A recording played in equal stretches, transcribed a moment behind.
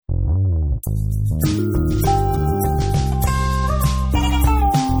The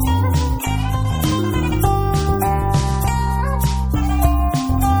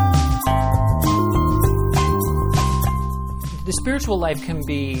spiritual life can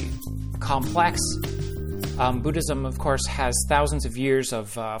be complex. Buddhism, of course, has thousands of years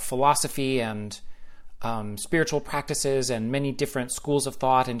of philosophy and spiritual practices and many different schools of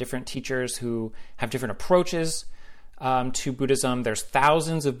thought and different teachers who have different approaches to Buddhism. There's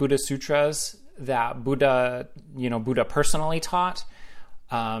thousands of Buddha sutras that Buddha personally taught.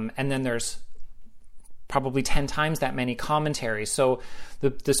 And then there's probably 10 times that many commentaries. So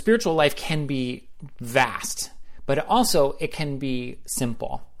the spiritual life can be vast, but also it can be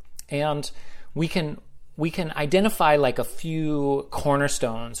simple. And we can identify like a few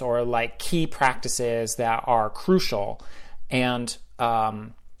cornerstones or like key practices that are crucial,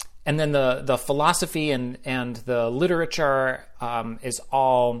 and then the philosophy and the literature is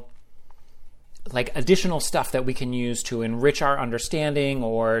all like additional stuff that we can use to enrich our understanding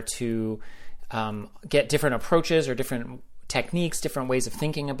or to get different approaches or different techniques, different ways of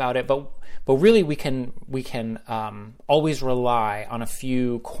thinking about it. But really we can always rely on a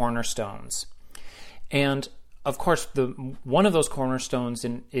few cornerstones. And of course, one of those cornerstones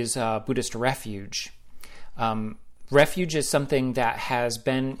is Buddhist refuge. Refuge is something that has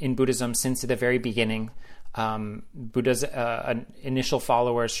been in Buddhism since the very beginning. Buddha's initial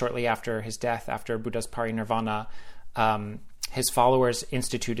followers, shortly after his death, after Buddha's parinirvana, his followers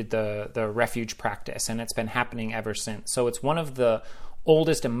instituted the refuge practice, and it's been happening ever since. So it's one of the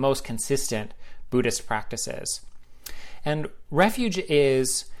oldest and most consistent Buddhist practices. And refuge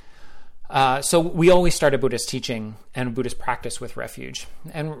is... So we always start a Buddhist teaching and Buddhist practice with refuge.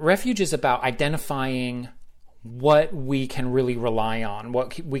 And refuge is about identifying what we can really rely on,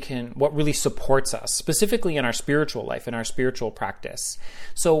 what really supports us, specifically in our spiritual life, in our spiritual practice.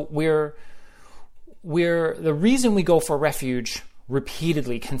 So the reason we go for refuge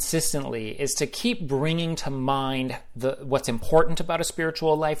repeatedly, consistently, is to keep bringing to mind what's important about a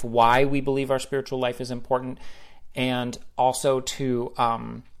spiritual life, why we believe our spiritual life is important, and also to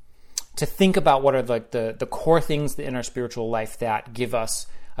think about what are the core things in our spiritual life that give us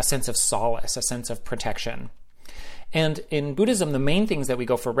a sense of solace, a sense of protection. And in Buddhism, the main things that we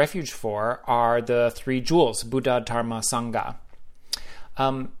go for refuge for are the three jewels, Buddha, Dharma, Sangha.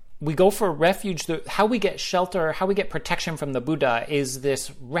 We go for refuge. How we get shelter, how we get protection from the Buddha is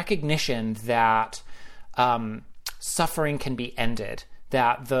this recognition that suffering can be ended,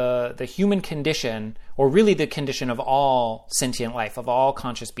 that the human condition, or really the condition of all sentient life, of all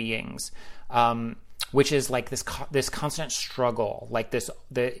conscious beings, which is like this constant struggle, like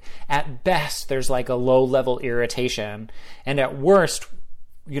at best there's like a low-level irritation, and at worst,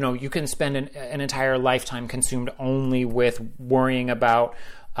 you can spend an entire lifetime consumed only with worrying about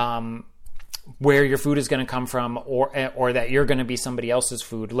where your food is going to come from, or that you're going to be somebody else's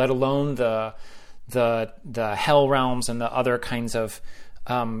food, let alone the hell realms and the other kinds of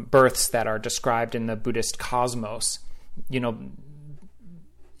births that are described in the Buddhist cosmos.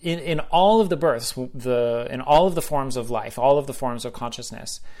 In all of the births, in all of the forms of life, all of the forms of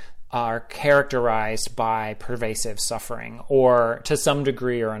consciousness are characterized by pervasive suffering, or to some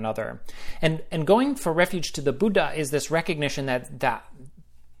degree or another. And going for refuge to the Buddha is this recognition that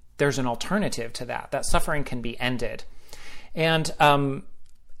there's an alternative to that suffering can be ended. And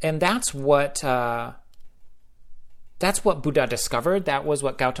that's what Buddha discovered. That was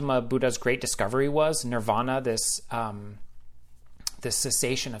what Gautama Buddha's great discovery was, nirvana, this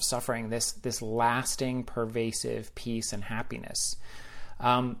cessation of suffering, this lasting, pervasive peace and happiness.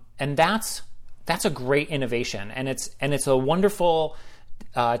 And that's a great innovation, and it's a wonderful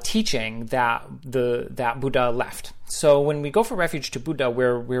teaching that Buddha left. So when we go for refuge to Buddha,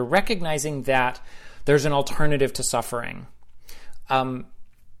 we're recognizing that there's an alternative to suffering.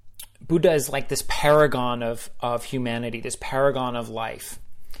 Buddha is like this paragon of humanity, this paragon of life.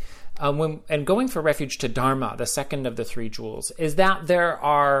 And going for refuge to Dharma, the second of the three jewels, is that there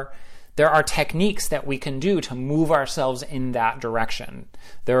are techniques that we can do to move ourselves in that direction.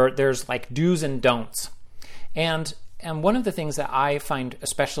 There's like do's and don'ts. And one of the things that I find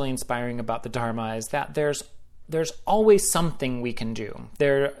especially inspiring about the Dharma is that there's always something we can do.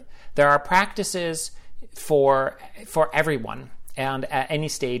 There are practices for everyone, and at any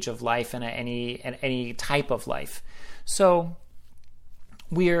stage of life, and at any type of life. So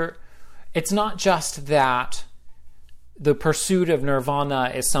it's not just that the pursuit of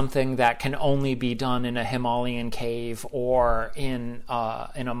nirvana is something that can only be done in a Himalayan cave or in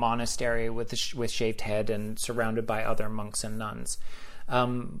a monastery with shaved head and surrounded by other monks and nuns.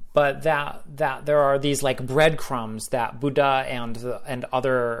 but that there are these like breadcrumbs that Buddha and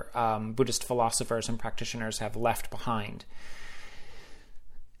other Buddhist philosophers and practitioners have left behind.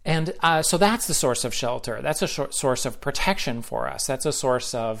 And so that's the source of shelter. That's a source of protection for us. That's a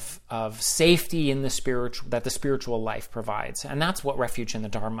source of safety in the spiritual life provides. And that's what refuge in the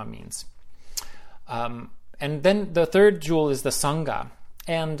Dharma means. And then the third jewel is the Sangha.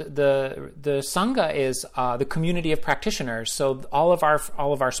 And the Sangha is the community of practitioners. So all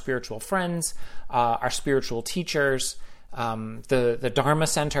of our spiritual friends, our spiritual teachers, the Dharma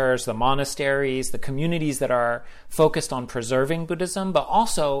centers, the monasteries, the communities that are focused on preserving Buddhism, but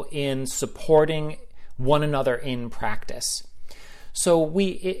also in supporting one another in practice. So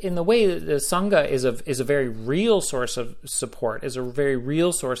in the way the Sangha is a very real source of support, is a very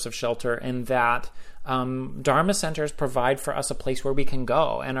real source of shelter, in that Dharma centers provide for us a place where we can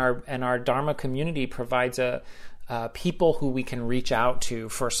go, and our Dharma community provides people who we can reach out to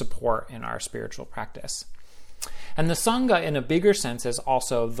for support in our spiritual practice. And the Sangha, in a bigger sense, is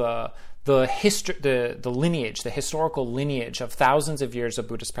also the lineage, the historical lineage of thousands of years of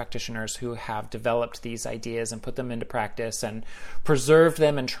Buddhist practitioners who have developed these ideas and put them into practice and preserved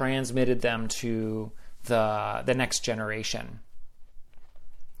them and transmitted them to the next generation.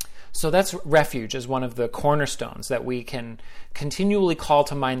 So that's refuge as one of the cornerstones that we can continually call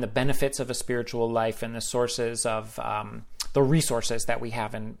to mind the benefits of a spiritual life and the sources of the resources that we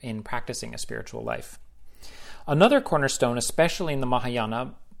have in practicing a spiritual life. Another cornerstone, especially in the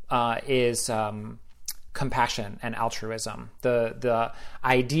Mahayana, is compassion and altruism, the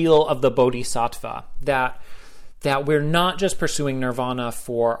ideal of the bodhisattva, that we're not just pursuing nirvana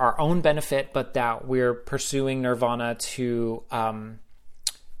for our own benefit, but that we're pursuing nirvana to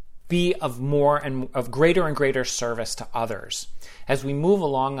be of greater and greater service to others. As we move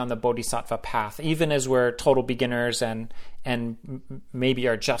along on the bodhisattva path, even as we're total beginners and maybe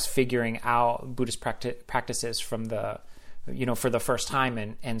are just figuring out Buddhist practices from for the first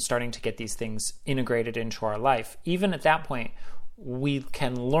time and starting to get these things integrated into our life, even at that point, we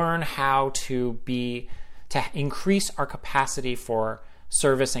can learn how to increase our capacity for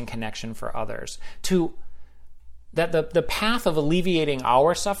service and connection for others. That the path of alleviating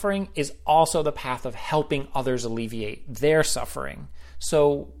our suffering is also the path of helping others alleviate their suffering.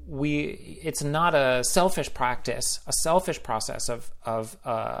 So it's not a selfish practice, a selfish process of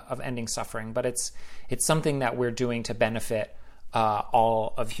ending suffering, but it's something that we're doing to benefit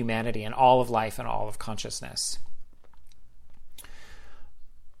all of humanity and all of life and all of consciousness.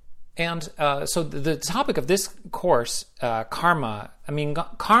 And so the topic of this course, karma,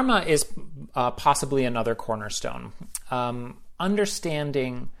 karma is possibly another cornerstone.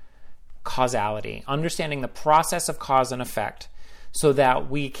 Understanding causality, understanding the process of cause and effect, so that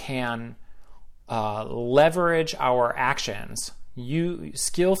we can leverage our actions,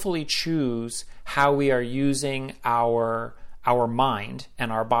 skillfully choose how we are using our mind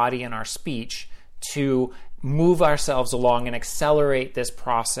and our body and our speech to move ourselves along and accelerate this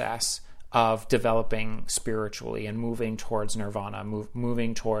process of developing spiritually and moving towards nirvana,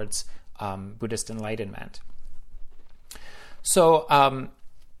 moving towards Buddhist enlightenment. So,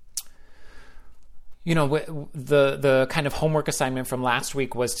 the kind of homework assignment from last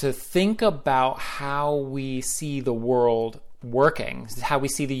week was to think about how we see the world working, how we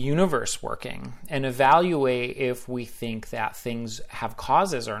see the universe working, and evaluate if we think that things have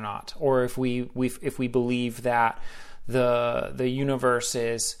causes or not, or if we believe that the universe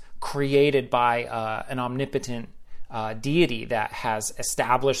is created by an omnipotent deity that has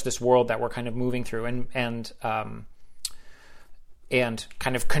established this world that we're kind of moving through and kind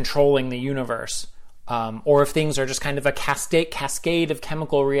of controlling the universe. Or if things are just kind of a cascade of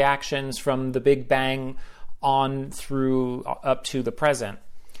chemical reactions from the Big Bang on through up to the present.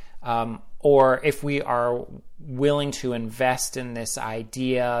 Or if we are willing to invest in this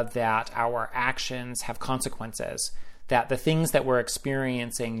idea that our actions have consequences, that the things that we're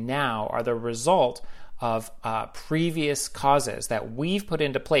experiencing now are the result of previous causes that we've put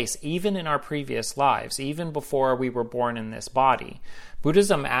into place, even in our previous lives, even before we were born in this body.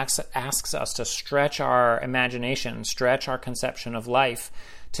 Buddhism asks us to stretch our imagination, stretch our conception of life,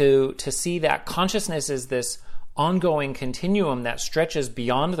 to see that consciousness is this ongoing continuum that stretches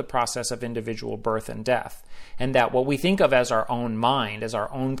beyond the process of individual birth and death, and that what we think of as our own mind, as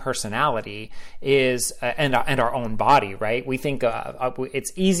our own personality, is and our own body, right? We think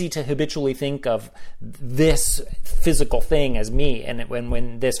it's easy to habitually think of this physical thing as me, and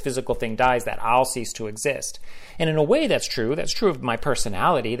when this physical thing dies, that I'll cease to exist. And in a way, that's true. That's true of my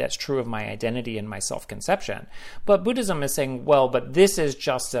personality. That's true of my identity and my self-conception. But Buddhism is saying, well, but this is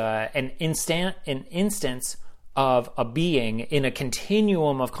just an instance of a being in a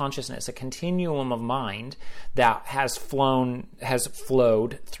continuum of consciousness, a continuum of mind that has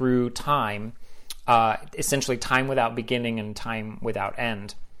flowed through time, essentially time without beginning and time without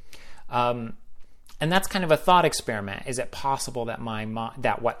end. And that's kind of a thought experiment. Is it possible that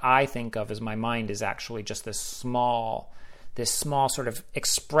that what I think of as my mind is actually just this small sort of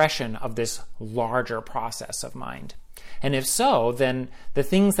expression of this larger process of mind? And if so, then the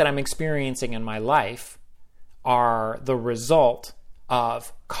things that I'm experiencing in my life are the result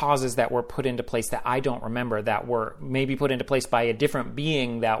of causes that were put into place that I don't remember, that were maybe put into place by a different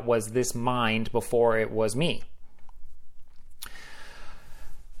being that was this mind before it was me.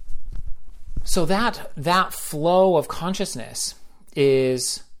 So that flow of consciousness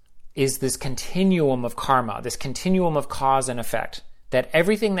is this continuum of karma, this continuum of cause and effect, that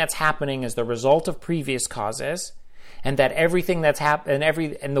everything that's happening is the result of previous causes, and that everything that's happened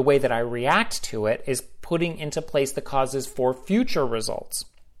and the way that I react to it is putting into place the causes for future results.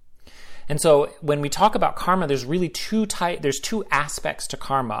 And so when we talk about karma, there's really two aspects to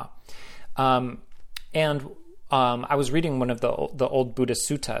karma. I was reading one of the old Buddhist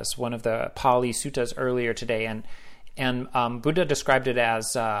suttas, one of the Pali suttas earlier today, and Buddha described it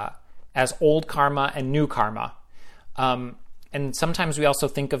as old karma and new karma. And sometimes we also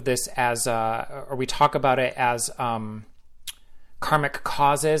think of this as, or we talk about it as karmic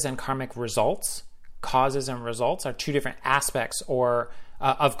causes and karmic results. Causes and results are two different aspects of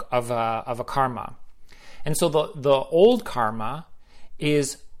a karma. And so the old karma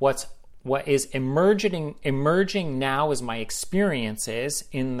is what is emerging now as my experiences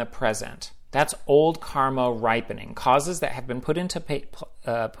in the present. That's old karma ripening. Causes that have been put into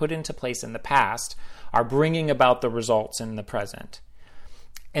place in the past are bringing about the results in the present.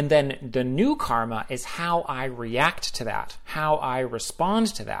 And then the new karma is how I react to that, how I respond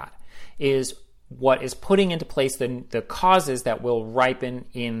to that, is what is putting into place the causes that will ripen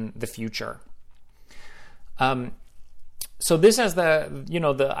in the future. So this is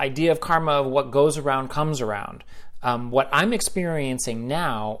the idea of karma of what goes around comes around. What I'm experiencing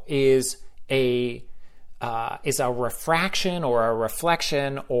now is a refraction or a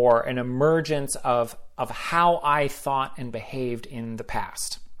reflection or an emergence of how I thought and behaved in the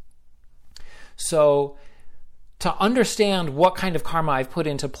past. So to understand what kind of karma I've put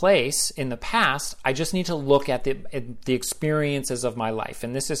into place in the past, I just need to look at the experiences of my life.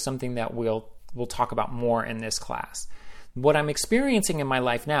 And this is something that we'll talk about more in this class. What I'm experiencing in my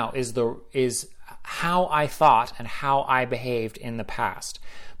life now is how I thought and how I behaved in the past.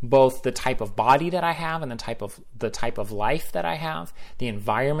 Both the type of body that I have and the type of life that I have, the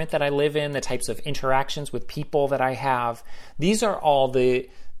environment that I live in, the types of interactions with people that I have. These are all the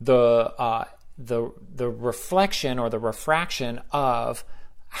reflection or the refraction of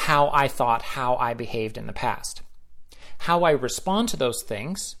how I thought, how I behaved in the past. How I respond to those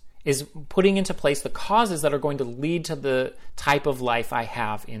things is putting into place the causes that are going to lead to the type of life I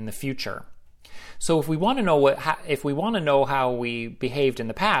have in the future. So if we want to know how we behaved in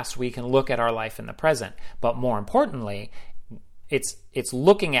the past, we can look at our life in the present. But more importantly, it's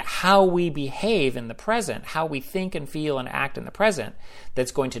looking at how we behave in the present, how we think and feel and act in the present,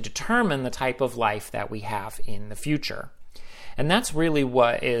 that's going to determine the type of life that we have in the future. And that's really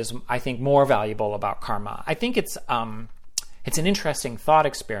what is, I think, more valuable about karma. I think it's an interesting thought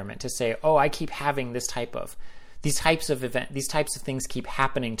experiment to say, oh, I keep having these types of things keep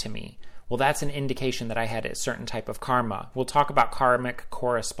happening to me. Well, that's an indication that I had a certain type of karma. We'll talk about karmic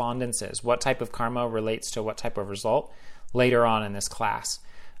correspondences. What type of karma relates to what type of result later on in this class.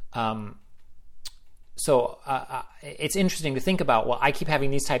 So it's interesting to think about, well, I keep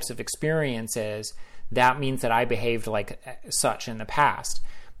having these types of experiences. That means that I behaved like such in the past.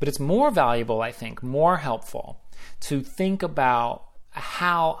 But it's more valuable, I think, more helpful to think about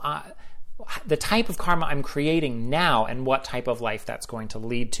the type of karma I'm creating now and what type of life that's going to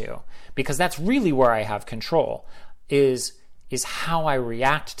lead to. Because that's really where I have control, is how I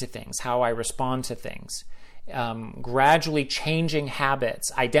react to things, how I respond to things. Gradually changing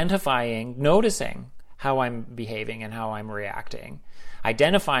habits, noticing how I'm behaving and how I'm reacting,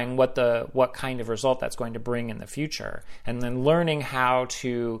 identifying what kind of result that's going to bring in the future, and then learning how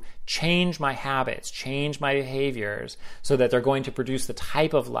to change my habits, change my behaviors, so that they're going to produce the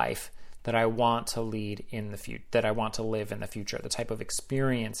type of life that I want to lead in the future, that I want to live in the future, the type of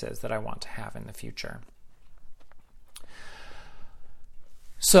experiences that I want to have in the future.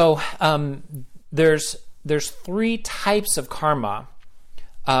 So there's three types of karma.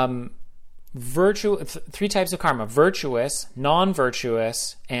 Three types of karma: virtuous,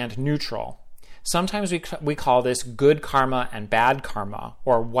 non-virtuous, and neutral. Sometimes we call this good karma and bad karma,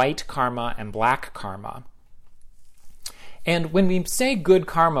 or white karma and black karma. And when we say good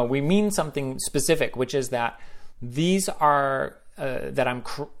karma, we mean something specific, which is that these are, that I'm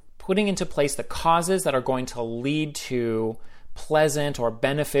putting into place the causes that are going to lead to pleasant or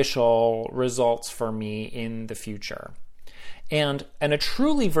beneficial results for me in the future. And a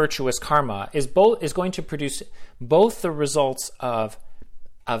truly virtuous karma is going to produce both the results of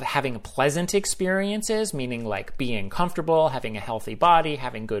having pleasant experiences, meaning like being comfortable, having a healthy body,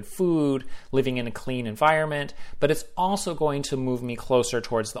 having good food, living in a clean environment, but it's also going to move me closer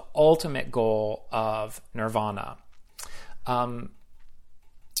towards the ultimate goal of nirvana. And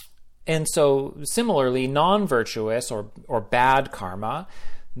so similarly, non-virtuous or bad karma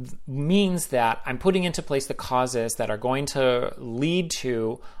means that I'm putting into place the causes that are going to lead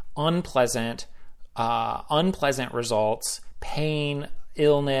to unpleasant results, pain,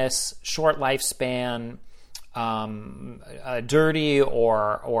 illness, short lifespan, a dirty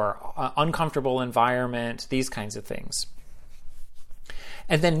or uncomfortable environment, these kinds of things.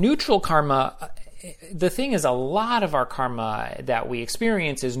 And then neutral karma, the thing is, a lot of our karma that we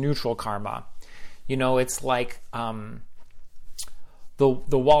experience is neutral karma. It's like the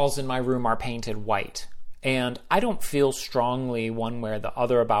walls in my room are painted white. And I don't feel strongly one way or the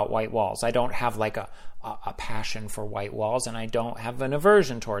other about white walls. I don't have like a passion for white walls, and I don't have an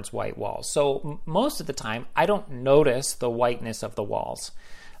aversion towards white walls. So most of the time, I don't notice the whiteness of the walls.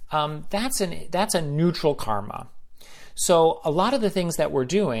 That's a neutral karma. So a lot of the things that we're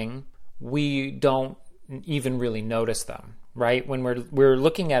doing, we don't even really notice them, right? When we're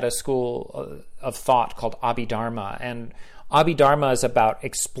looking at a school of thought called Abhidharma, and Abhidharma is about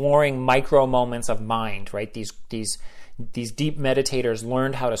exploring micro moments of mind, right? These deep meditators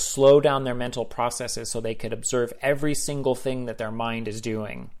learned how to slow down their mental processes so they could observe every single thing that their mind is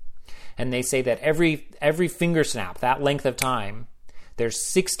doing. And they say that every finger snap, that length of time, there's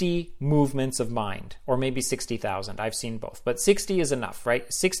 60 movements of mind, or maybe 60,000. I've seen both, but 60 is enough,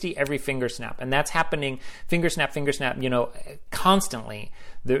 right? 60 every finger snap, and that's happening finger snap, constantly.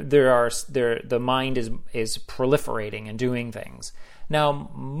 The mind is proliferating and doing things. Now,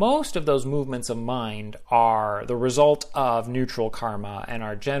 most of those movements of mind are the result of neutral karma and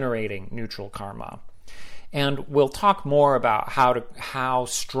are generating neutral karma. And we'll talk more about how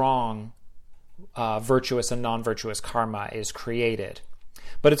strong virtuous and non-virtuous karma is created.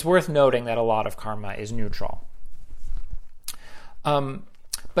 But it's worth noting that a lot of karma is neutral.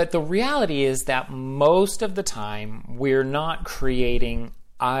 But the reality is that most of the time we're not creating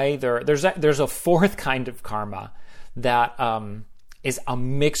either. There's a fourth kind of karma that is a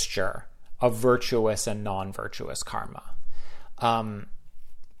mixture of virtuous and non-virtuous karma. And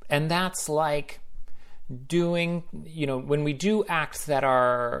that's like doing, when we do acts that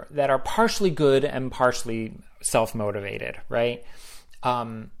are partially good and partially self-motivated, right?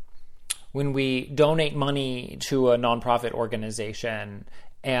 When we donate money to a nonprofit organization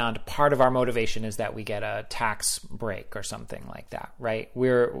and part of our motivation is that we get a tax break or something like that, right?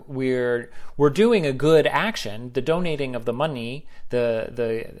 We're doing a good action. The donating of the money,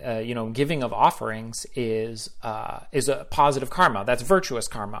 the giving of offerings is a positive karma. That's virtuous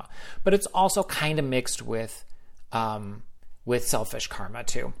karma, but it's also kind of mixed with selfish karma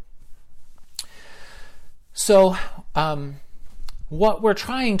too. So what we're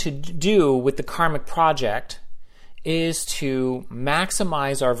trying to do with the karmic project is to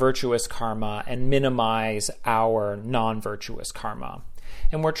maximize our virtuous karma and minimize our non-virtuous karma.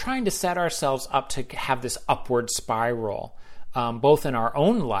 And we're trying to set ourselves up to have this upward spiral, both in our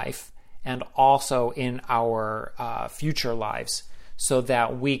own life and also in our future lives, so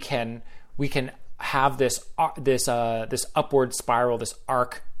that we can have this upward spiral, this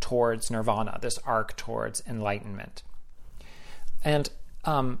arc towards nirvana, this arc towards enlightenment. And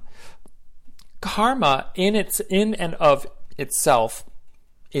karma in and of itself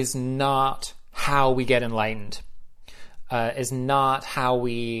is not how we get enlightened. Is not how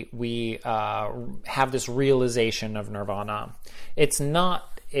we have this realization of nirvana. It's not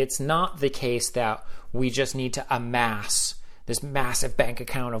the case that we just need to amass this massive bank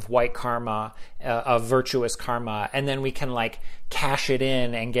account of white karma, of virtuous karma, and then we can like cash it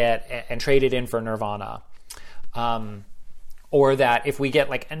in and trade it in for nirvana. Or that if we get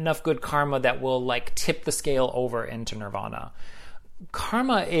like enough good karma that will like tip the scale over into nirvana.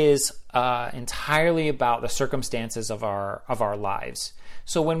 Karma is entirely about the circumstances of our lives.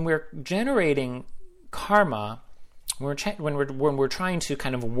 So when we're generating karma, when we're trying to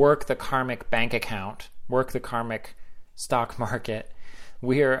kind of work the karmic bank account, work the karmic stock market,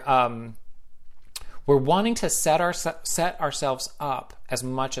 we're wanting to set ourselves up as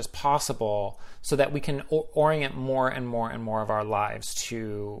much as possible so that we can orient more and more and more of our lives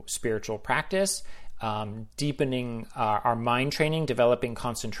to spiritual practice, deepening our mind training, developing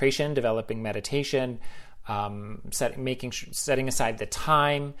concentration, developing meditation, setting aside the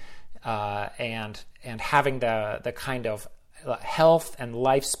time, and having the kind of health and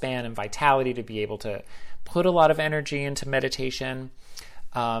lifespan and vitality to be able to put a lot of energy into meditation,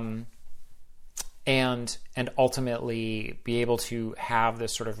 and ultimately be able to have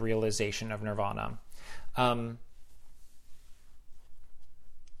this sort of realization of nirvana.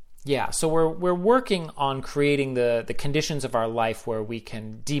 So we're working on creating the conditions of our life where we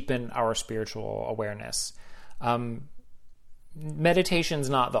can deepen our spiritual awareness. Meditation's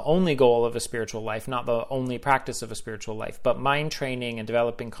not the only goal of a spiritual life, not the only practice of a spiritual life, but mind training and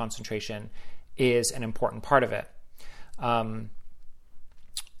developing concentration is an important part of it.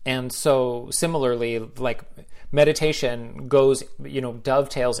 And so similarly, like meditation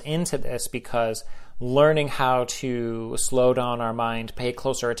dovetails into this, because learning how to slow down our mind, pay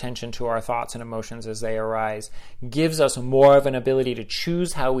closer attention to our thoughts and emotions as they arise, gives us more of an ability to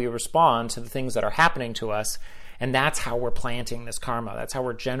choose how we respond to the things that are happening to us. And that's how we're planting this karma. That's how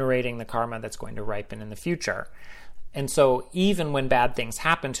we're generating the karma that's going to ripen in the future. And so even when bad things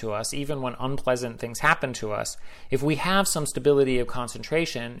happen to us, even when unpleasant things happen to us, if we have some stability of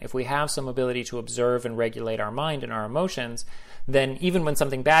concentration, if we have some ability to observe and regulate our mind and our emotions, then even when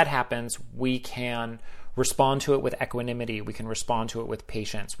something bad happens, we can respond to it with equanimity, we can respond to it with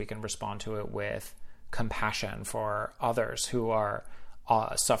patience, we can respond to it with compassion for others who are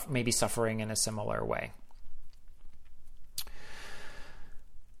maybe suffering in a similar way.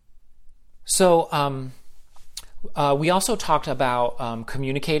 So, we also talked about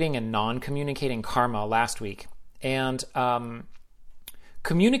communicating and non-communicating karma last week. And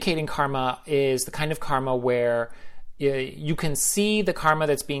communicating karma is the kind of karma where you can see the karma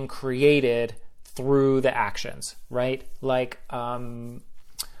that's being created through the actions, right? Like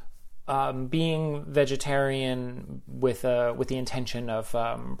being vegetarian with the intention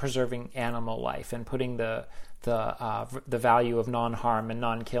of preserving animal life and putting the value of non-harm and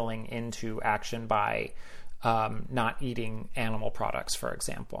non-killing into action by not eating animal products, for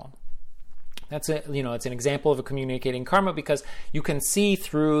example. It's an example of a communicating karma, because you can see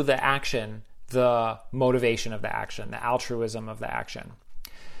through the action the motivation of the action, the altruism of the action.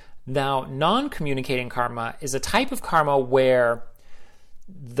 Now, non-communicating karma is a type of karma where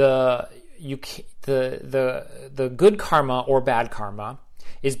the good karma or bad karma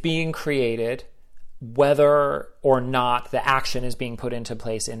is being created whether or not the action is being put into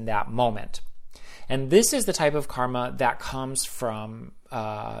place in that moment. And this is the type of karma that comes from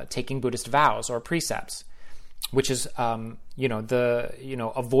taking Buddhist vows or precepts, which is avoiding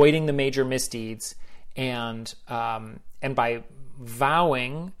the major misdeeds, and by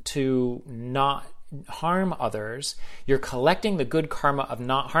vowing to not harm others, you're collecting the good karma of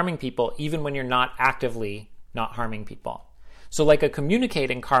not harming people, even when you're not actively not harming people. So like a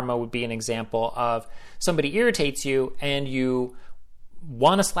communicating karma would be an example of somebody irritates you and you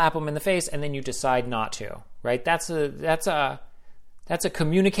want to slap them in the face and then you decide not to, right? That's a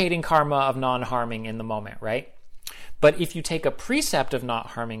communicating karma of non-harming in the moment, right? But if you take a precept of not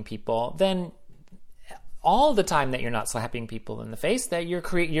harming people, then all the time that you're not slapping people in the face, that you're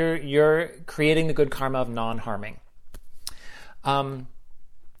creating the good karma of non-harming.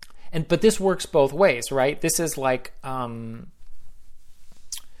 But this works both ways, right? This is like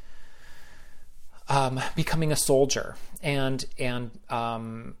becoming a soldier and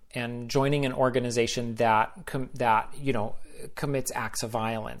joining an organization that commits acts of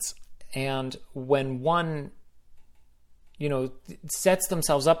violence. And when one sets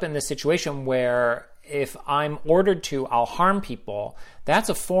themselves up in this situation where if I'm ordered to, I'll harm people, that's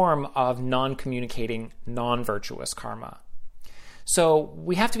a form of non-communicating, non-virtuous karma. So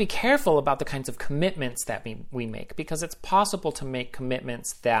we have to be careful about the kinds of commitments that we make, because it's possible to make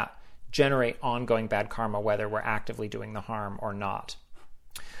commitments that generate ongoing bad karma, whether we're actively doing the harm or not.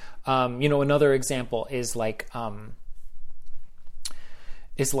 Another example is like a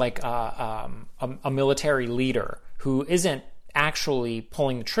military leader who isn't actually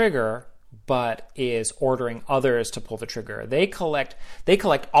pulling the trigger, but is ordering others to pull the trigger. They collect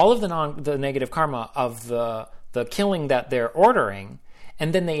all of the negative karma of the killing that they're ordering,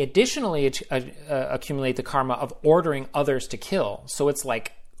 and then they additionally accumulate the karma of ordering others to kill. So it's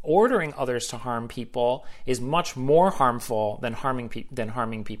like ordering others to harm people is much more harmful than harming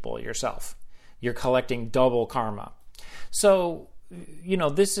people yourself. You're collecting double karma. So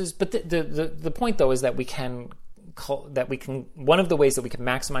this is. But the point though is that we can. One of the ways that we can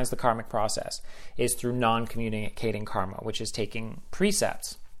maximize the karmic process is through non-communicating karma, which is taking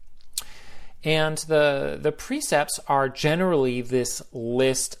precepts. And the precepts are generally this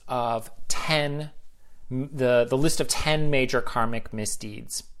list of 10 the list of 10 major karmic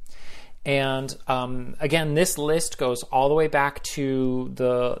misdeeds. And again, this list goes all the way back to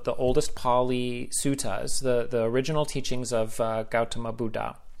the oldest Pali suttas, the original teachings of Gautama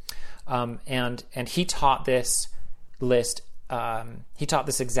Buddha. And he taught this list. He taught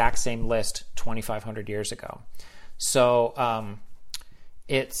this exact same list 2,500 years ago. So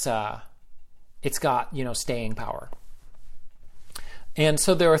it's got staying power. And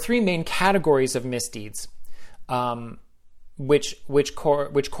so there are three main categories of misdeeds, which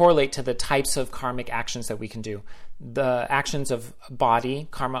correlate to the types of karmic actions that we can do. The actions of body,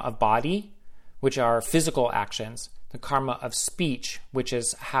 karma of body, which are physical actions. The karma of speech, which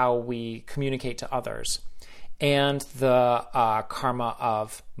is how we communicate to others. And the karma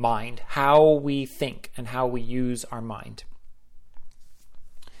of mind, how we think and how we use our mind.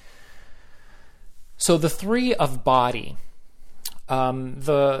 So the three of body.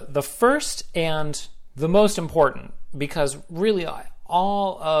 The first and the most important, because really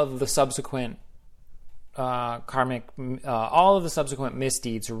all of the subsequent all of the subsequent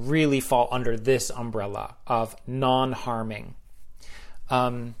misdeeds really fall under this umbrella of non-harming,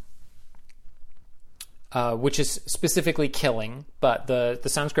 which is specifically killing, but the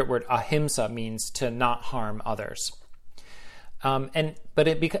Sanskrit word ahimsa means to not harm others.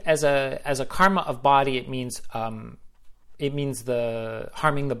 As a karma of body, it means the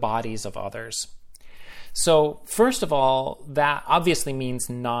harming the bodies of others. So first of all, that obviously means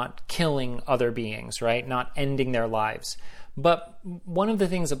not killing other beings, right? Not ending their lives. But one of the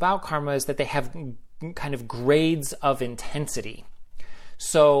things about karma is that they have kind of grades of intensity.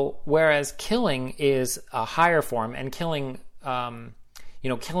 So whereas killing is a higher form, and killing a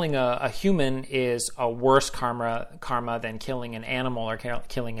human is a worse karma than killing an animal or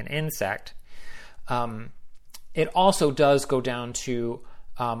killing an insect. It also does go down to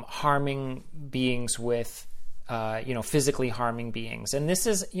harming beings with, physically harming beings. And this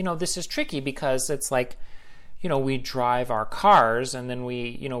is tricky because it's like, we drive our cars and then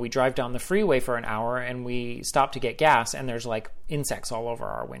we drive down the freeway for an hour and we stop to get gas and there's like insects all over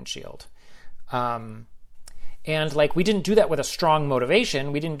our windshield. And like, we didn't do that with a strong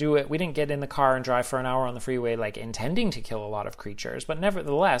motivation. We didn't get in the car and drive for an hour on the freeway, like intending to kill a lot of creatures, but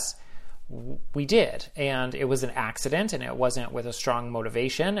nevertheless, we did, and it was an accident, and it wasn't with a strong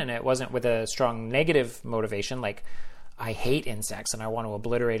motivation, and it wasn't with a strong negative motivation, like I hate insects and I want to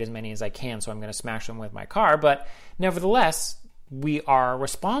obliterate as many as I can, so I'm going to smash them with my car. But nevertheless, we are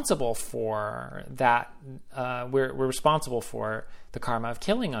responsible for that. We're responsible for the karma of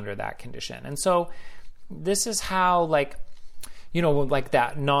killing under that condition. And so this is how, like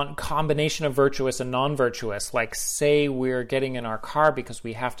that combination of virtuous and non-virtuous, like say we're getting in our car because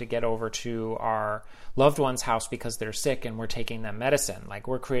we have to get over to our loved one's house because they're sick and we're taking them medicine. Like,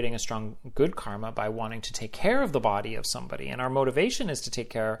 we're creating a strong good karma by wanting to take care of the body of somebody. And our motivation is to take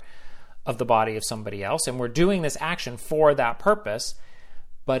care of the body of somebody else. And we're doing this action for that purpose.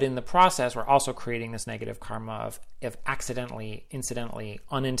 But in the process, we're also creating this negative karma of accidentally, incidentally,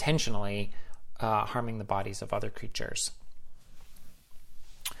 unintentionally harming the bodies of other creatures.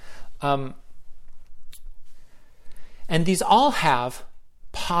 And these all have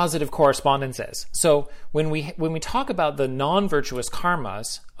positive correspondences. So when we talk about the non-virtuous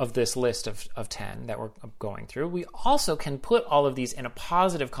karmas of this list of 10 that we're going through, we also can put all of these in a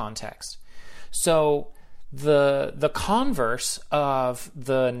positive context. So the converse of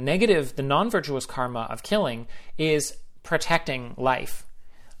the non-virtuous karma of killing is protecting life.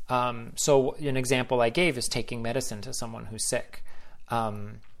 So an example I gave is taking medicine to someone who's sick.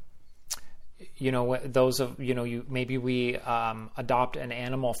 Maybe we adopt an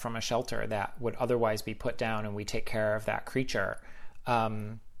animal from a shelter that would otherwise be put down, and we take care of that creature.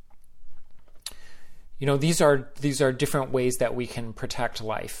 These are different ways that we can protect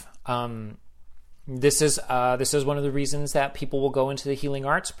life. This is one of the reasons that people will go into the healing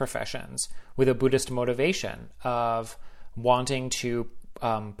arts professions with a Buddhist motivation of wanting to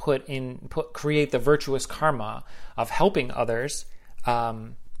create the virtuous karma of helping others.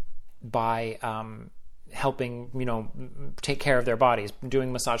 By helping, take care of their bodies,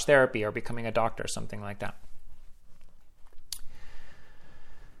 doing massage therapy or becoming a doctor, something like that.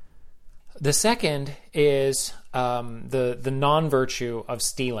 The second is the non-virtue of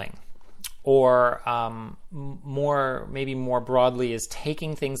stealing, or maybe more broadly is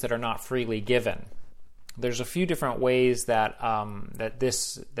taking things that are not freely given. There's a few different ways that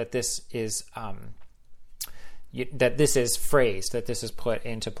this is phrased, that this is put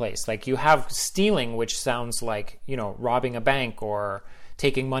into place. Like, you have stealing, which sounds like, robbing a bank or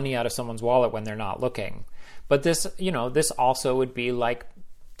taking money out of someone's wallet when they're not looking. But this also would be like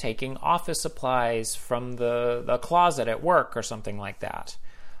taking office supplies from the closet at work or something like that.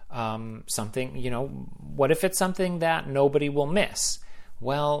 What if it's something that nobody will miss?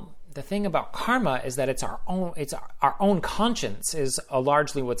 Well, the thing about karma is that it's our own conscience is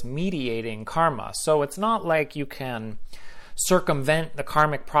largely what's mediating karma. So it's not like you can circumvent the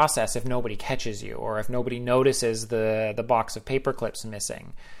karmic process if nobody catches you or if nobody notices the box of paper clips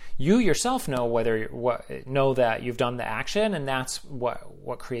missing. You yourself know that you've done the action, and that's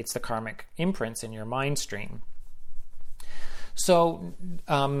what creates the karmic imprints in your mind stream. So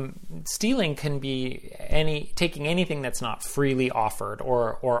stealing can be taking anything that's not freely offered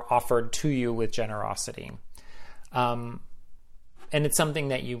or offered to you with generosity. And it's something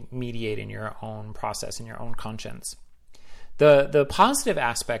that you mediate in your own process, in your own conscience. The positive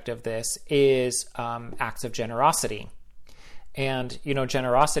aspect of this is acts of generosity. And,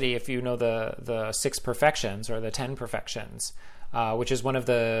 generosity, if you know the 6 perfections or the 10 perfections, which is one of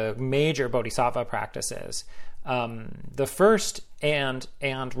the major bodhisattva practices, the first and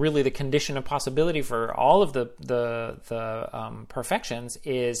really the condition of possibility for all of the perfections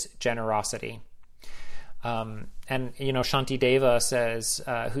is generosity. And Shantideva says,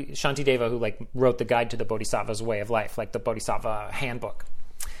 Shantideva, who wrote the Guide to the Bodhisattva's Way of Life, like the Bodhisattva Handbook,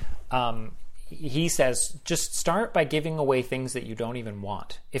 he says, just start by giving away things that you don't even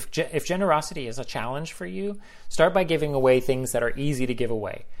want. If generosity is a challenge for you, start by giving away things that are easy to give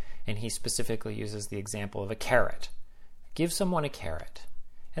away. And he specifically uses the example of a carrot. Give someone a carrot,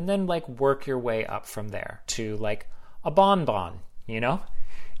 and then work your way up from there to a bonbon,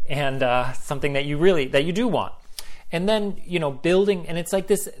 and something that you do want. And then, building, and it's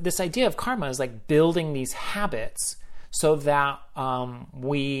this idea of karma is building these habits so that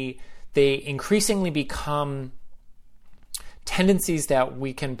they increasingly become tendencies that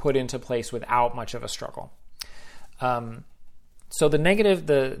we can put into place without much of a struggle. So the negative,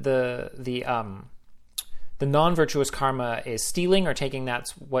 the non-virtuous karma is stealing or taking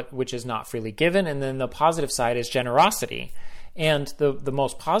which is not freely given, and then the positive side is generosity. And the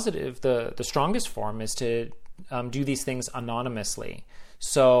most positive, the strongest form is to do these things anonymously.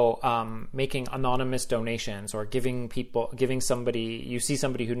 So making anonymous donations or giving somebody, you see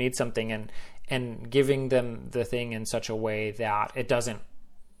somebody who needs something and giving them the thing in such a way that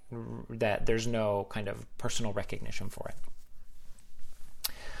that there's no kind of personal recognition for it.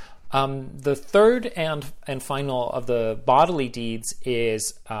 The third and final of the bodily deeds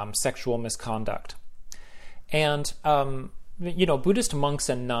is sexual misconduct. And, Buddhist monks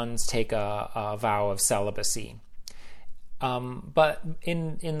and nuns take a vow of celibacy. But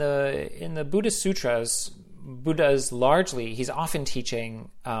in the Buddhist sutras, Buddha's he's often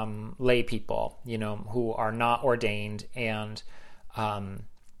teaching lay people, who are not ordained and are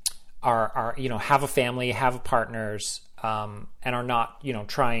have a family, have partners, and are not,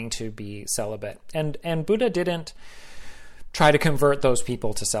 trying to be celibate. And Buddha didn't try to convert those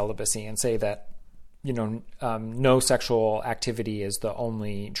people to celibacy and say that, no sexual activity is the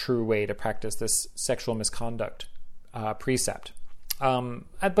only true way to practice this sexual misconduct precept.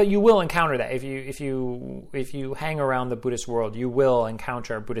 But you will encounter that if you hang around the Buddhist world, you will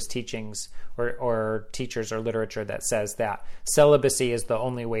encounter Buddhist teachings or teachers or literature that says that celibacy is the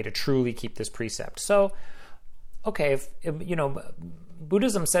only way to truly keep this precept. So, okay, if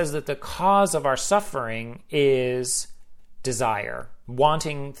Buddhism says that the cause of our suffering is desire,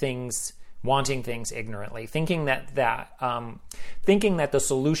 wanting things ignorantly, thinking that the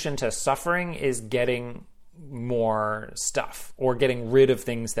solution to suffering is getting more stuff or getting rid of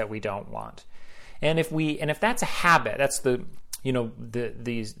things that we don't want. And if that's a habit, that's if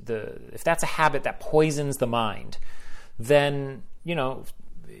that's a habit that poisons the mind, then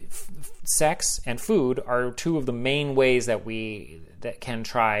sex and food are two of the main ways that can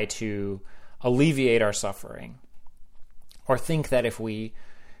try to alleviate our suffering, or think that if we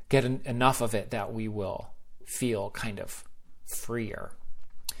get enough of it that we will feel kind of freer.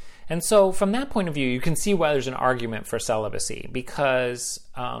 And so from that point of view, you can see why there's an argument for celibacy, because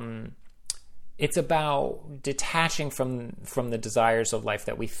it's about detaching from the desires of life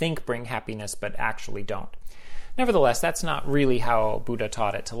that we think bring happiness but actually don't. Nevertheless, that's not really how Buddha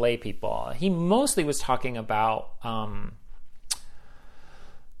taught it to lay people. He mostly was talking about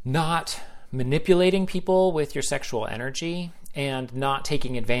not manipulating people with your sexual energy and not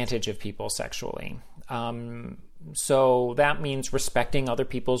taking advantage of people sexually. So that means respecting other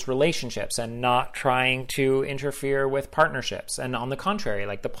people's relationships and not trying to interfere with partnerships. And on the contrary,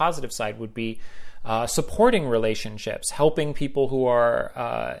 the positive side would be supporting relationships, helping people who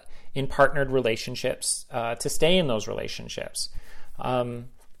are in partnered relationships to stay in those relationships.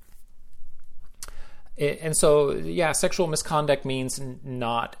 And so, yeah, sexual misconduct means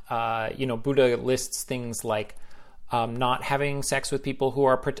not, Buddha lists things like not having sex with people who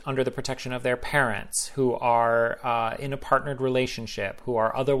are under the protection of their parents, who are in a partnered relationship, who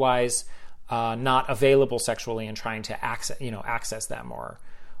are otherwise not available sexually and trying to access them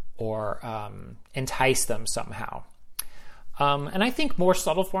or entice them somehow. And I think more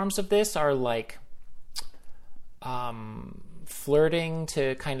subtle forms of this are like flirting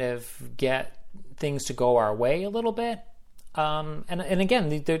to kind of get things to go our way a little bit. And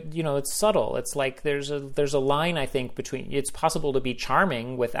again, it's subtle. It's like there's a line, I think, between, it's possible to be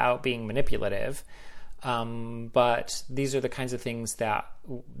charming without being manipulative. But these are the kinds of things that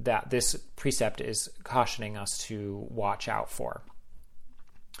this precept is cautioning us to watch out for.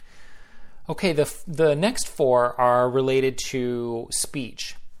 Okay, the next four are related to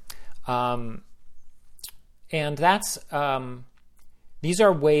speech. And that's, these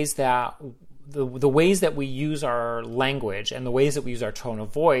are ways that, the ways that we use our language and the ways that we use our tone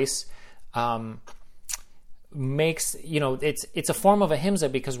of voice makes, it's a form of ahimsa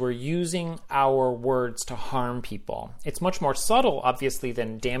because we're using our words to harm people. It's much more subtle, obviously,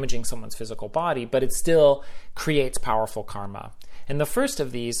 than damaging someone's physical body, but it still creates powerful karma. And the first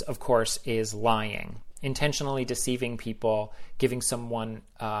of these, of course, is lying, intentionally deceiving people, giving someone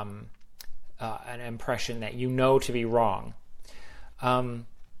an impression that you know to be wrong. And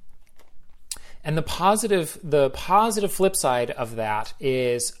the positive flip side of that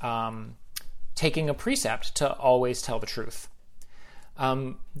is taking a precept to always tell the truth.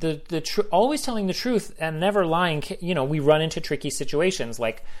 Always telling the truth and never lying. We run into tricky situations.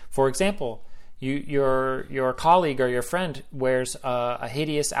 Like, for example, your colleague or your friend wears a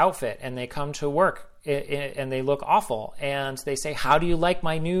hideous outfit, and they come to work and they look awful, and they say, "How do you like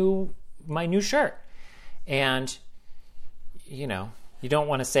my new shirt?" And you don't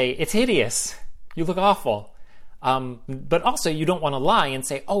want to say it's hideous. You look awful. But also you don't want to lie and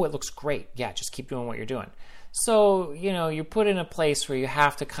say, "Oh, it looks great. Yeah, just keep doing what you're doing." So, you're put in a place where you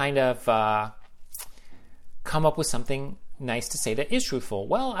have to kind of come up with something nice to say that is truthful.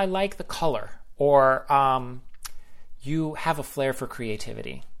 Well, I like the color. Or you have a flair for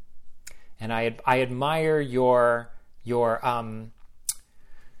creativity. And I admire your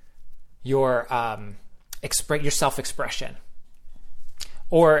self-expression.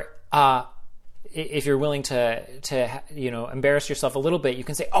 Or if you're willing to embarrass yourself a little bit, you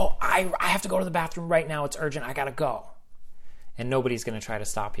can say, "Oh, I have to go to the bathroom right now. It's urgent. I gotta go." And nobody's going to try to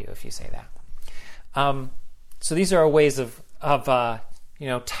stop you if you say that. So these are ways of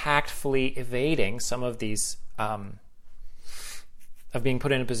tactfully evading some of these, of being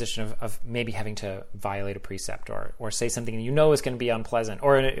put in a position of maybe having to violate a precept or say something is going to be unpleasant,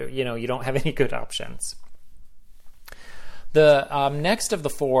 or you don't have any good options. The next of the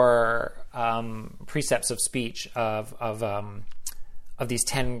four precepts of speech of these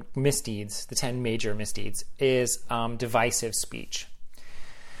 10 misdeeds, the 10 major misdeeds, is divisive speech.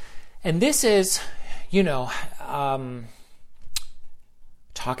 And this is,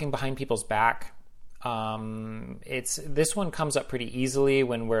 talking behind people's back. This one comes up pretty easily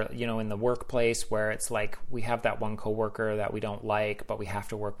when we're, in the workplace, where it's like we have that one coworker that we don't like, but we have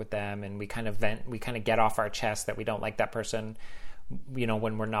to work with them, and we kind of get off our chest that we don't like that person,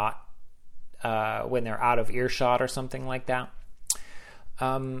 when we're not, when they're out of earshot or something like that.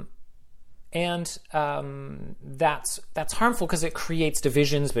 That's harmful because it creates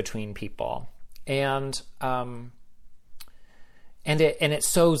divisions between people, and it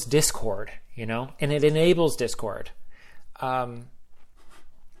sows discord, and it enables discord. And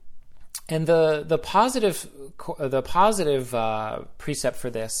the positive precept for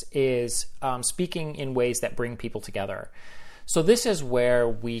this is speaking in ways that bring people together. So this is where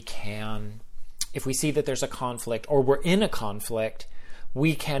we can, if we see that there's a conflict or we're in a conflict,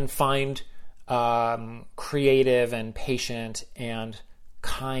 we can find creative and patient and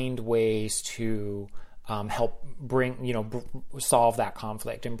kind ways to help solve that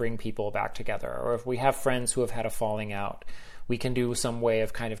conflict and bring people back together. Or if we have friends who have had a falling out, we can do some way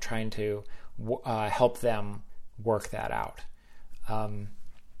of kind of trying to help them work that out.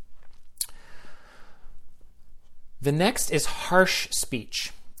 The next is harsh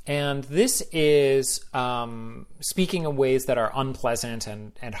speech. And this is speaking in ways that are unpleasant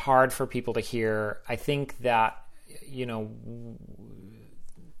and hard for people to hear. I think that,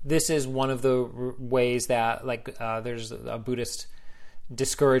 this is one of the ways that, there's a Buddhist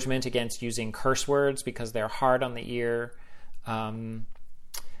discouragement against using curse words because they're hard on the ear.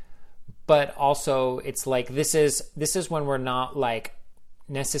 But also, it's like this is when we're not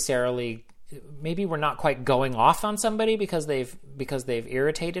necessarily maybe we're not quite going off on somebody because they've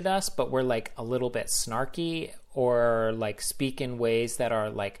irritated us, but we're like a little bit snarky or like speak in ways that are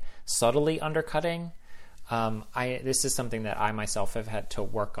like subtly undercutting. This is something that I myself have had to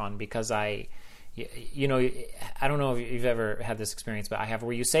work on, because I don't know if you've ever had this experience, but I have,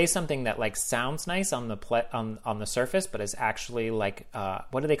 where you say something that like sounds nice on the surface, but is actually like,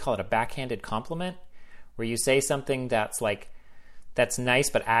 what do they call it? A backhanded compliment, where you say something that's nice,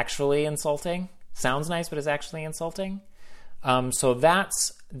 but actually insulting. Sounds nice, but is actually insulting. So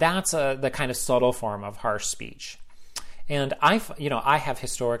that's the kind of subtle form of harsh speech. And I have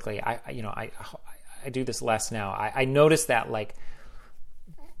historically, I do this less now. I notice that, like,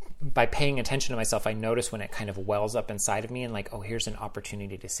 by paying attention to myself, I notice when it kind of wells up inside of me and like, oh, here's an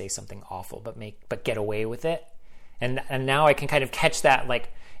opportunity to say something awful, but get away with it. And now I can kind of catch that,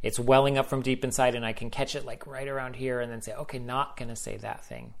 like, it's welling up from deep inside, and I can catch it like right around here, and then say, okay, not going to say that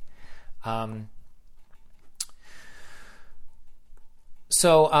thing. Then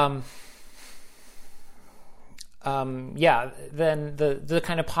the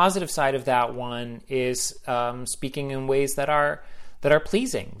kind of positive side of that one is speaking in ways that are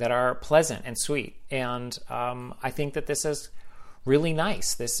pleasing, that are pleasant and sweet. And I think that this is really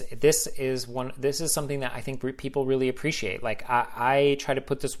nice. This is something that I think people really appreciate. Like I try to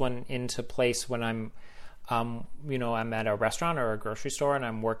put this one into place when I'm at a restaurant or a grocery store, and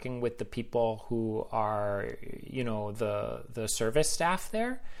I'm working with the people who are, the service staff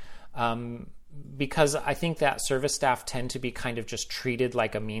there. Because I think that service staff tend to be kind of just treated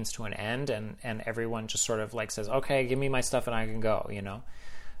like a means to an end, and everyone just sort of like says, okay, give me my stuff and I can go,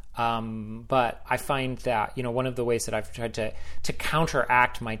 But I find that, one of the ways that I've tried to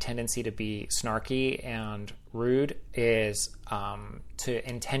counteract my tendency to be snarky and rude is to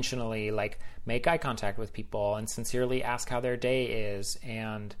intentionally like make eye contact with people and sincerely ask how their day is,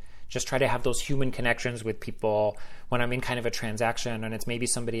 and just try to have those human connections with people when I'm in kind of a transaction and it's maybe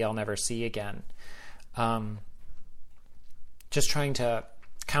somebody I'll never see again. Just trying to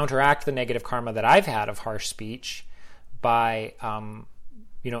counteract the negative karma that I've had of harsh speech by,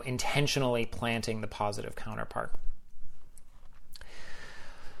 intentionally planting the positive counterpart.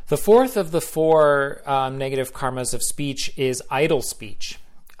 The fourth of the four negative karmas of speech is idle speech.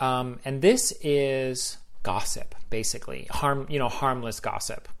 And this is gossip, basically, harmless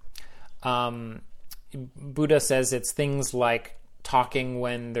gossip. Buddha says it's things like talking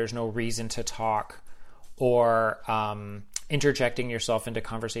when there's no reason to talk, or interjecting yourself into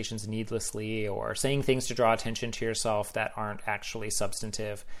conversations needlessly, or saying things to draw attention to yourself that aren't actually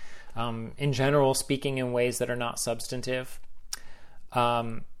substantive. In general, speaking in ways that are not substantive.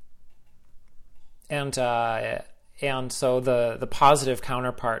 And so the positive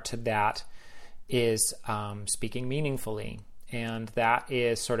counterpart to that is speaking meaningfully. And that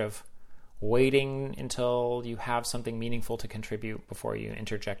is sort of waiting until you have something meaningful to contribute before you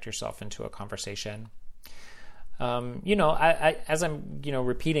interject yourself into a conversation. As I'm,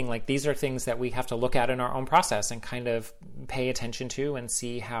 repeating, like, these are things that we have to look at in our own process and kind of pay attention to and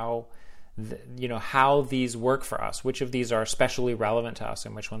see how, how these work for us, which of these are especially relevant to us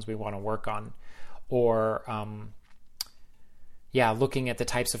and which ones we want to work on, or, looking at the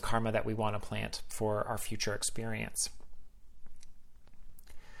types of karma that we want to plant for our future experience.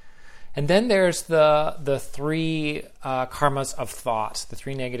 And then there's the three karmas of thought, the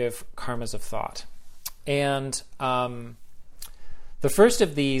three negative karmas of thought. And the first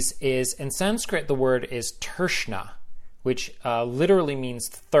of these is, in Sanskrit, the word is tershna, which literally means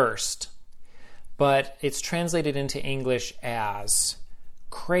thirst, but it's translated into English as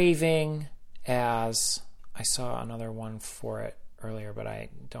craving, as, I saw another one for it earlier, but I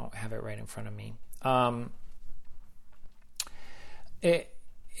don't have it right in front of me.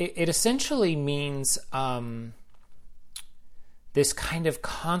 It essentially means this kind of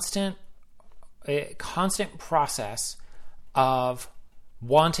constant process of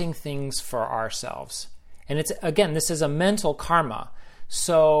wanting things for ourselves. And this is a mental karma.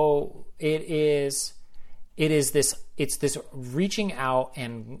 So it's this reaching out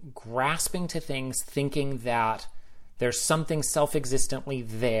and grasping to things, thinking that there's something self-existently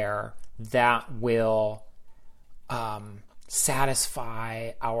there that will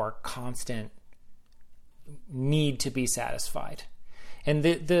satisfy our constant need to be satisfied. And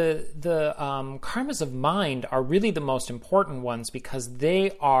the karmas of mind are really the most important ones, because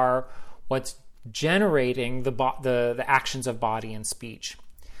they are what's generating the actions of body and speech.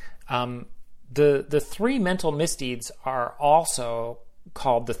 The three mental misdeeds are also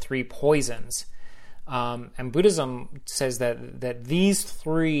called the three poisons. And Buddhism says that these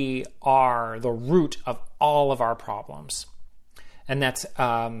three are the root of all of our problems. And that's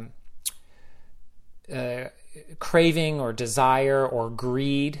craving or desire or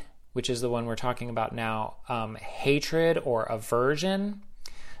greed, which is the one we're talking about now, hatred or aversion,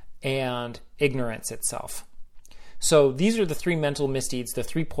 and ignorance itself. So these are the three mental misdeeds, the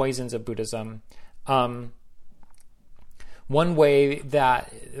three poisons of Buddhism. One way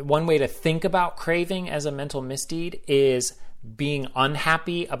to think about craving as a mental misdeed is being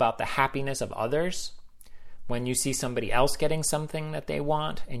unhappy about the happiness of others. When you see somebody else getting something that they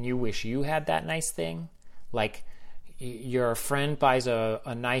want and you wish you had that nice thing, like your friend buys a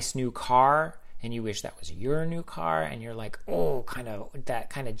nice new car and you wish that was your new car, and you're like, oh,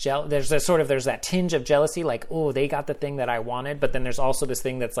 there's that tinge of jealousy, like, oh, they got the thing that I wanted. But then there's also this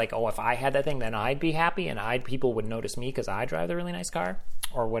thing that's like, oh, if I had that thing, then I'd be happy, and people would notice me because I drive the really nice car,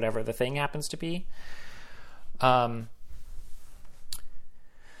 or whatever the thing happens to be. And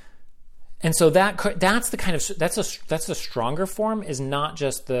so that's a stronger form, is not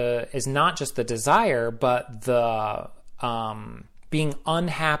just the desire, but the being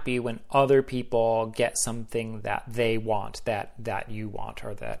unhappy when other people get something that they want, that you want,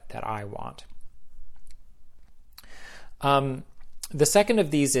 or that I want. The second of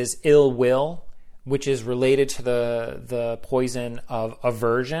these is ill will, which is related to the poison of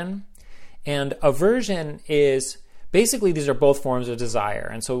aversion. And aversion is basically, these are both forms of desire.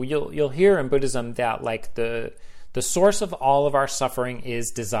 And so you'll hear in Buddhism that like the source of all of our suffering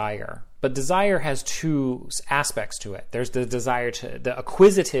is desire. But desire has two aspects to it. There's the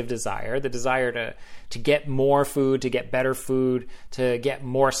acquisitive desire, the desire to get more food, to get better food, to get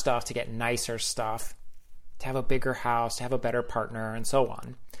more stuff, to get nicer stuff, to have a bigger house, to have a better partner, and so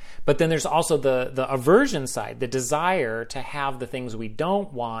on. But then there's also the aversion side, the desire to have the things we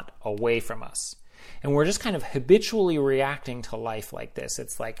don't want away from us. And we're just kind of habitually reacting to life like this.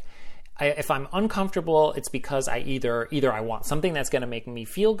 It's like, if I'm uncomfortable, it's because I either I want something that's going to make me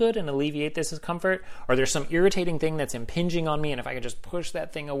feel good and alleviate this discomfort, or there's some irritating thing that's impinging on me, and if I could just push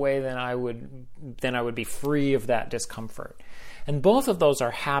that thing away, then I would be free of that discomfort. And both of those are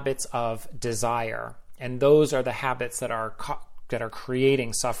habits of desire, and those are the habits that are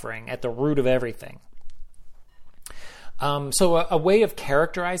creating suffering at the root of everything. So a way of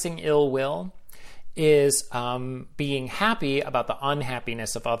characterizing ill will is being happy about the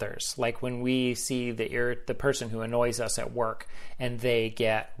unhappiness of others. Like when we see the person who annoys us at work and they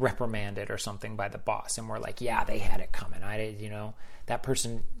get reprimanded or something by the boss, and we're like, yeah, they had it coming. That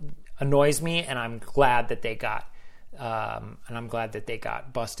person annoys me, and I'm glad that they got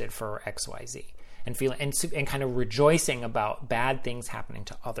busted for XYZ, and feeling and kind of rejoicing about bad things happening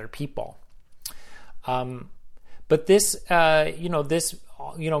to other people. But this,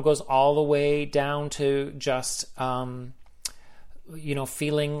 goes all the way down to just,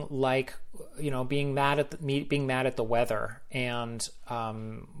 feeling like, being mad at the weather, and,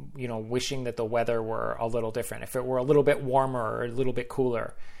 wishing that the weather were a little different. If it were a little bit warmer or a little bit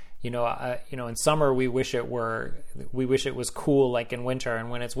cooler, in summer we wish it was cool like in winter, and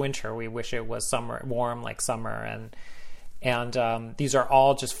when it's winter we wish it was warm like summer, and these are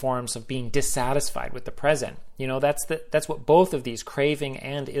all just forms of being dissatisfied with the present. That's what both of these, craving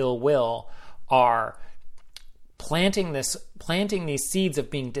and ill will, are planting these seeds of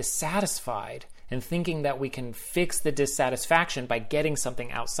being dissatisfied and thinking that we can fix the dissatisfaction by getting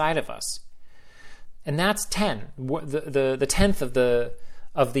something outside of us. And that's 10. The 10th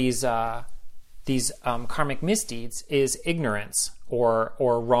of these karmic misdeeds is ignorance or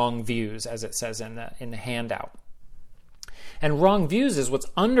wrong views, as it says in the handout. And wrong views is what's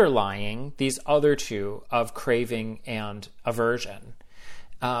underlying these other two of craving and aversion.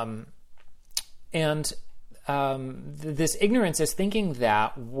 This ignorance is thinking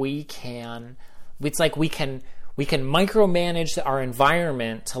that we can micromanage our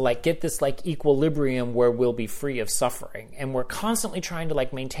environment to like get this like equilibrium where we'll be free of suffering. And we're constantly trying to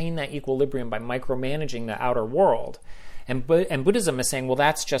like maintain that equilibrium by micromanaging the outer world. And Buddhism is saying, well,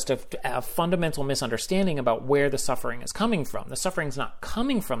 that's just a fundamental misunderstanding about where the suffering is coming from. The suffering is not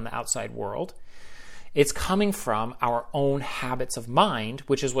coming from the outside world. It's coming from our own habits of mind,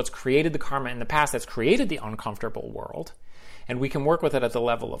 which is what's created the karma in the past, that's created the uncomfortable world. And we can work with it at the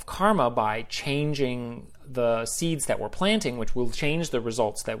level of karma by changing the seeds that we're planting, which will change the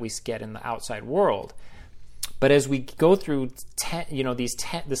results that we get in the outside world. But as we go through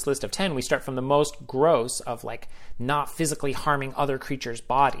this list of 10, we start from the most gross of like not physically harming other creatures'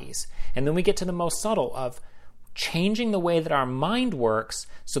 bodies. And then we get to the most subtle of changing the way that our mind works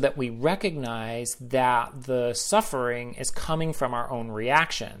so that we recognize that the suffering is coming from our own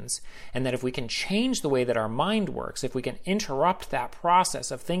reactions. And that if we can change the way that our mind works, if we can interrupt that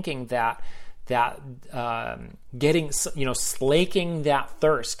process of thinking that slaking that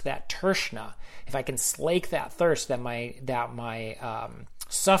thirst, that tershna. If I can slake that thirst, then my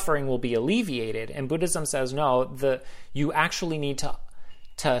suffering will be alleviated. And Buddhism says, no, you actually need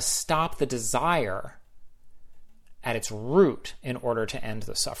to stop the desire at its root in order to end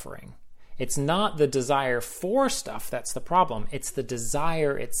the suffering. It's not the desire for stuff that's the problem. It's the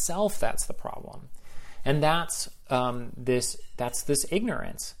desire itself that's the problem. And that's this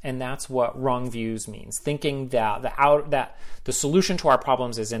ignorance, and that's what wrong views means. Thinking that the solution to our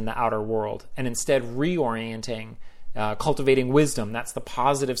problems is in the outer world, and instead reorienting, cultivating wisdom. That's the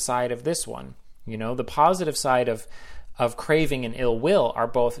positive side of this one. The positive side of craving and ill will are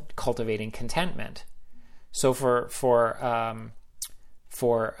both cultivating contentment. So for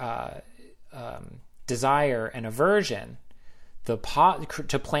desire and aversion, to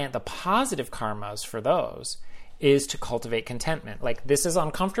plant the positive karmas for those is to cultivate contentment. Like, this is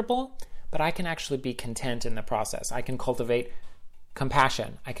uncomfortable, but I can actually be content in the process. I can cultivate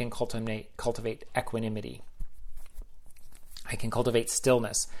compassion. I can cultivate equanimity. I can cultivate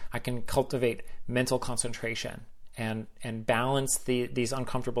stillness. I can cultivate mental concentration and balance these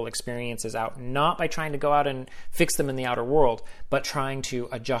uncomfortable experiences out, not by trying to go out and fix them in the outer world, but trying to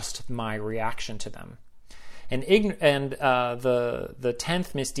adjust my reaction to them. And the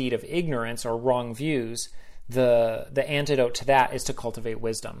 10th misdeed of ignorance, or wrong views, the antidote to that is to cultivate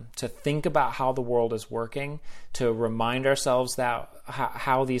wisdom, to think about how the world is working, to remind ourselves that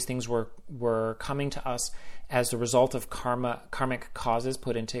how these things were coming to us as a result of karmic causes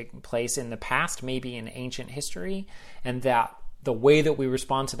put into place in the past, maybe in ancient history, and that the way that we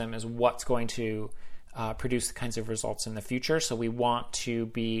respond to them is what's going to produce the kinds of results in the future. So we want to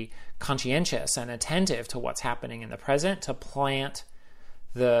be conscientious and attentive to what's happening in the present, to plant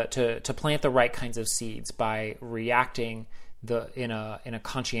the right kinds of seeds by reacting in a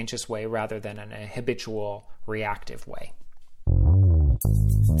conscientious way rather than in a habitual reactive way.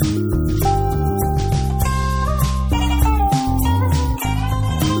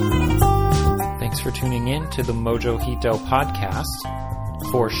 Thanks for tuning in to the Mojo Hito podcast.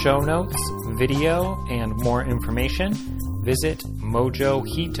 For show notes, video, and more information, visit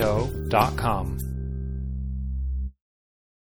mojohito.com.